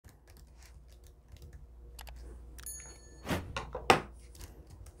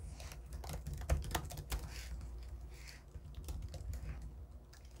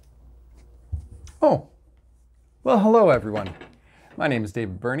Well, hello everyone. My name is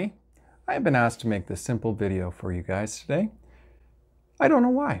David Burney. I have been asked to make this simple video for you guys today. I don't know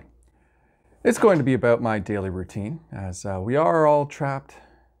why. It's going to be about my daily routine, as we are all trapped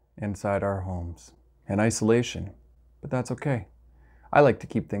inside our homes in isolation, but that's okay. I like to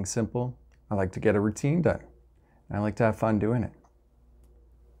keep things simple. I like to get a routine done, and I like to have fun doing it.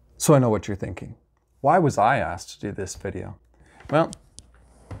 So I know what you're thinking. Why was I asked to do this video? Well,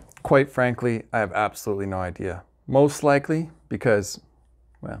 quite frankly, I have absolutely no idea. Most likely because,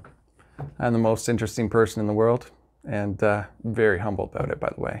 well, I'm the most interesting person in the world, and very humble about it,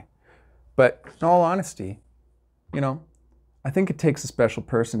 by the way. But in all honesty, I think it takes a special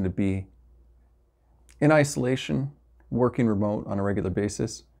person to be in isolation, working remote on a regular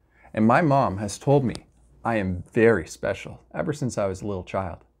basis. And my mom has told me I am very special ever since I was a little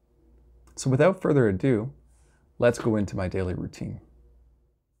child. So without further ado, let's go into my daily routine.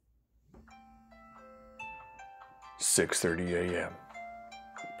 6:30 a.m.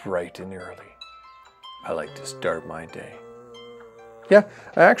 bright and early. I like to start my day. Yeah,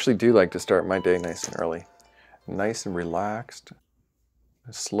 I actually do like to start my day nice and early. Nice and relaxed,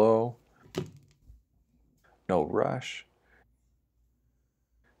 slow, no rush.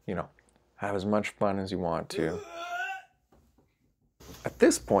 Have as much fun as you want to. At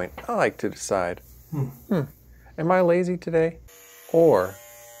this point, I like to decide, am I lazy today? Or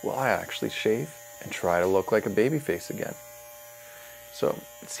will I actually shave and try to look like a baby face again? So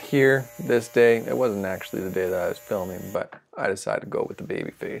it's here this day. It wasn't actually the day that I was filming, but I decided to go with the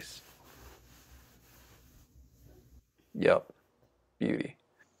baby face. Yep, beauty.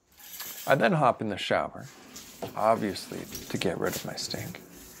 I then hop in the shower, obviously to get rid of my stink.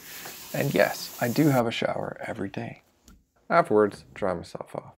 And yes, I do have a shower every day. Afterwards, dry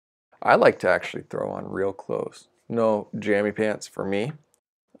myself off. I like to actually throw on real clothes. No jammy pants for me.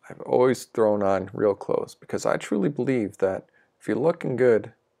 I've always thrown on real clothes because I truly believe that if you're looking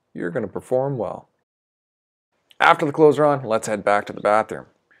good, you're going to perform well. After the clothes are on, let's head back to the bathroom.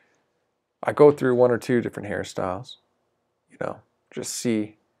 I go through one or two different hairstyles, just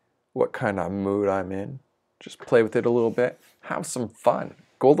see what kind of mood I'm in. Just play with it a little bit, have some fun,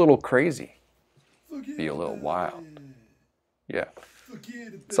 go a little crazy, be a little wild. Yeah,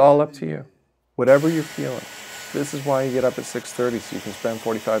 it's all up to you. Whatever you're feeling. This is why you get up at 6:30, so you can spend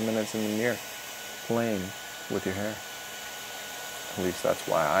 45 minutes in the mirror playing with your hair. At least that's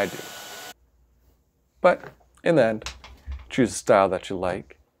why I do. But in the end, choose a style that you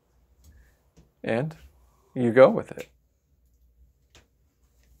like, and you go with it.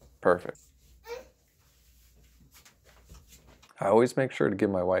 Perfect. I always make sure to give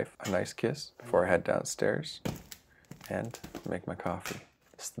my wife a nice kiss before I head downstairs and make my coffee.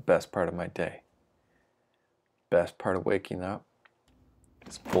 It's the best part of my day. Best part of waking up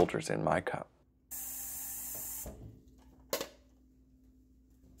is Folgers in my cup.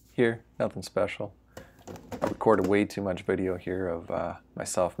 Here, nothing special. I recorded way too much video here of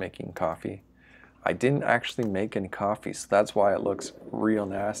myself making coffee. I didn't actually make any coffee, so that's why it looks real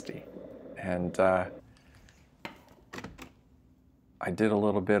nasty. And I did a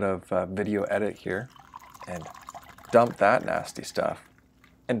little bit of video edit here and dumped that nasty stuff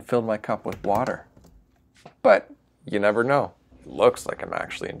and filled my cup with water. But you never know. It looks like I'm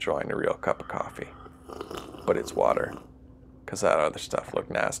actually enjoying a real cup of coffee. But it's water, because that other stuff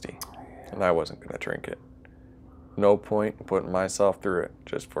looked nasty, and I wasn't going to drink it. No point in putting myself through it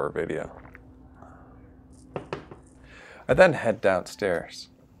just for a video. I then head downstairs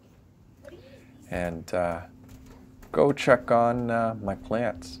and go check on my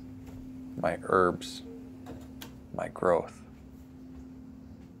plants, my herbs, my growth.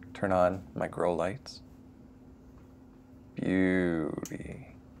 Turn on my grow lights.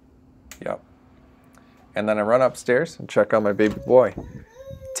 Beauty. Yep. And then I run upstairs and check on my baby boy.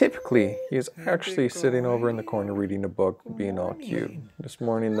 Typically, he's actually sitting over in the corner reading a book, being all cute. This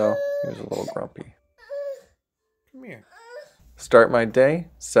morning, though, he was a little grumpy. Come here. Start my day,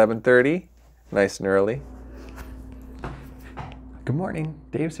 7:30, nice and early. Good morning,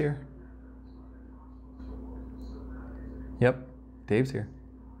 Dave's here. Yep, Dave's here.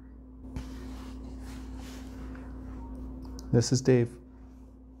 This is Dave.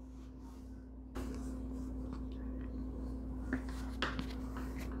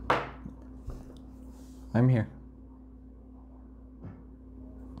 I'm here.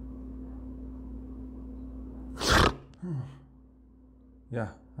 Yeah,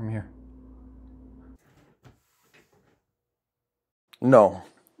 I'm here. No,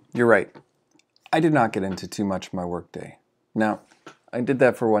 you're right. I did not get into too much of my workday. Now, I did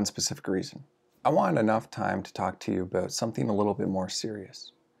that for one specific reason. I wanted enough time to talk to you about something a little bit more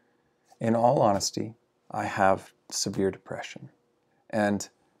serious. In all honesty, I have severe depression. And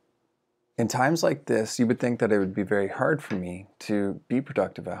in times like this, you would think that it would be very hard for me to be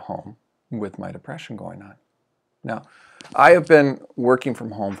productive at home with my depression going on. Now, I have been working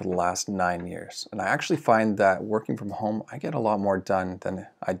from home for the last 9 years, and I actually find that working from home, I get a lot more done than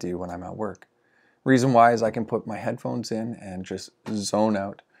I do when I'm at work. Reason why is I can put my headphones in and just zone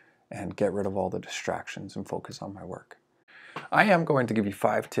out and get rid of all the distractions and focus on my work. I am going to give you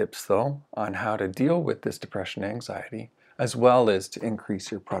 5 tips though on how to deal with this depression and anxiety, as well as to increase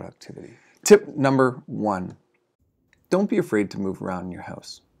your productivity. Tip number 1, don't be afraid to move around in your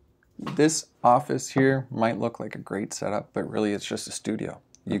house. This office here might look like a great setup, but really it's just a studio.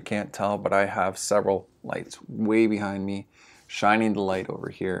 You can't tell, but I have several lights way behind me, shining the light over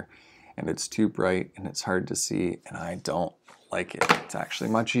here, and it's too bright and it's hard to see, and I don't like it. It's actually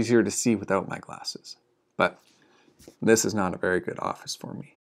much easier to see without my glasses. But this is not a very good office for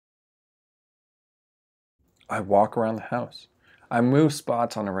me. I walk around the house. I move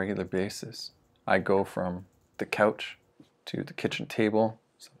spots on a regular basis. I go from the couch to the kitchen table,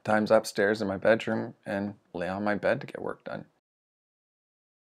 sometimes upstairs in my bedroom, and lay on my bed to get work done.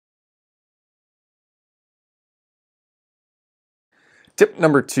 Tip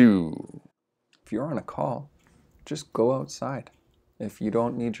number 2, if you're on a call, just go outside. If you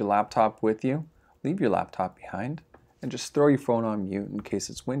don't need your laptop with you, leave your laptop behind and just throw your phone on mute in case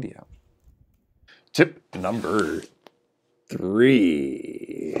it's windy out. Tip number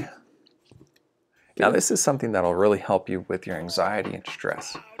 3. Now this is something that'll really help you with your anxiety and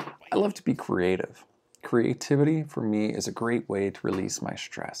stress. I love to be creative. Creativity for me is a great way to release my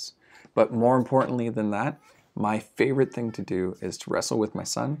stress. But more importantly than that, my favorite thing to do is to wrestle with my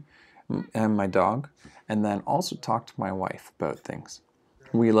son and my dog, and then also talk to my wife about things.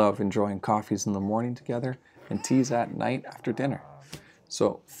 We love enjoying coffees in the morning together and teas at night after dinner.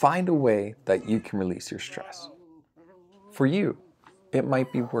 So find a way that you can release your stress. For you, it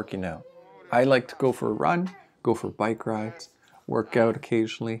might be working out. I like to go for a run, go for bike rides, work out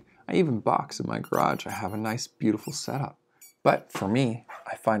occasionally. I even box in my garage. I have a nice, beautiful setup. But for me,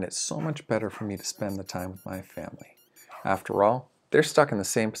 I find it so much better for me to spend the time with my family. After all, they're stuck in the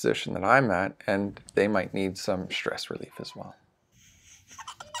same position that I'm at, and they might need some stress relief as well.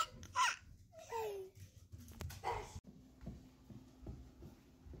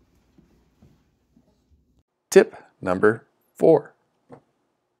 Tip number 4.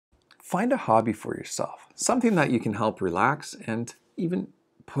 Find a hobby for yourself, something that you can help relax and even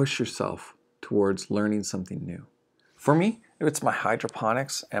push yourself towards learning something new. For me, it's my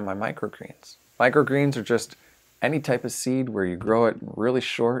hydroponics and my microgreens. Microgreens are just any type of seed where you grow it really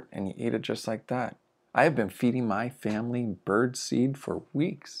short and you eat it just like that. I have been feeding my family bird seed for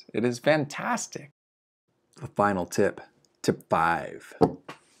weeks. It is fantastic. The final tip, tip 5.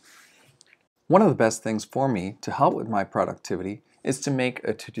 One of the best things for me to help with my productivity is to make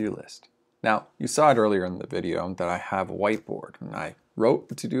a to-do list. Now, you saw it earlier in the video that I have a whiteboard, and I wrote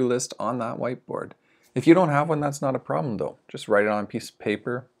the to-do list on that whiteboard. If you don't have one, that's not a problem though. Just write it on a piece of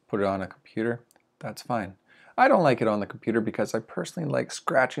paper, put it on a computer, that's fine. I don't like it on the computer because I personally like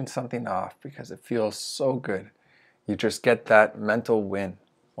scratching something off because it feels so good. You just get that mental win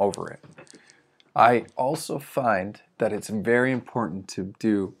over it. I also find that it's very important to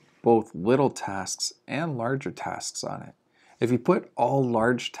do both little tasks and larger tasks on it. If you put all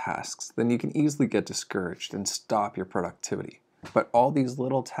large tasks, then you can easily get discouraged and stop your productivity. But all these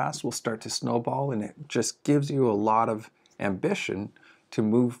little tasks will start to snowball, and it just gives you a lot of ambition to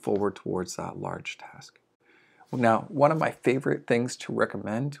move forward towards that large task. Now, one of my favorite things to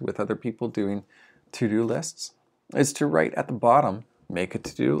recommend with other people doing to-do lists is to write at the bottom, make a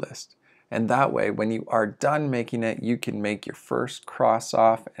to-do list. And that way, when you are done making it, you can make your first cross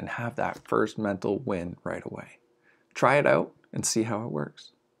off and have that first mental win right away. Try it out and see how it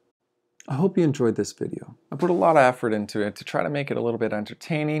works. I hope you enjoyed this video. I put a lot of effort into it to try to make it a little bit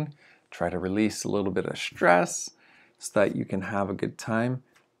entertaining, try to release a little bit of stress so that you can have a good time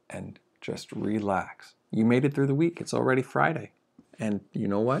and just relax. You made it through the week. It's already Friday. And you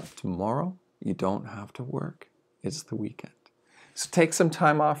know what? Tomorrow, you don't have to work. It's the weekend. So take some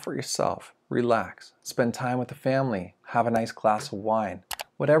time off for yourself. Relax. Spend time with the family. Have a nice glass of wine.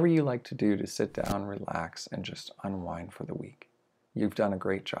 Whatever you like to do to sit down, relax, and just unwind for the week. You've done a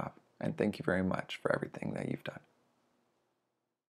great job, and thank you very much for everything that you've done.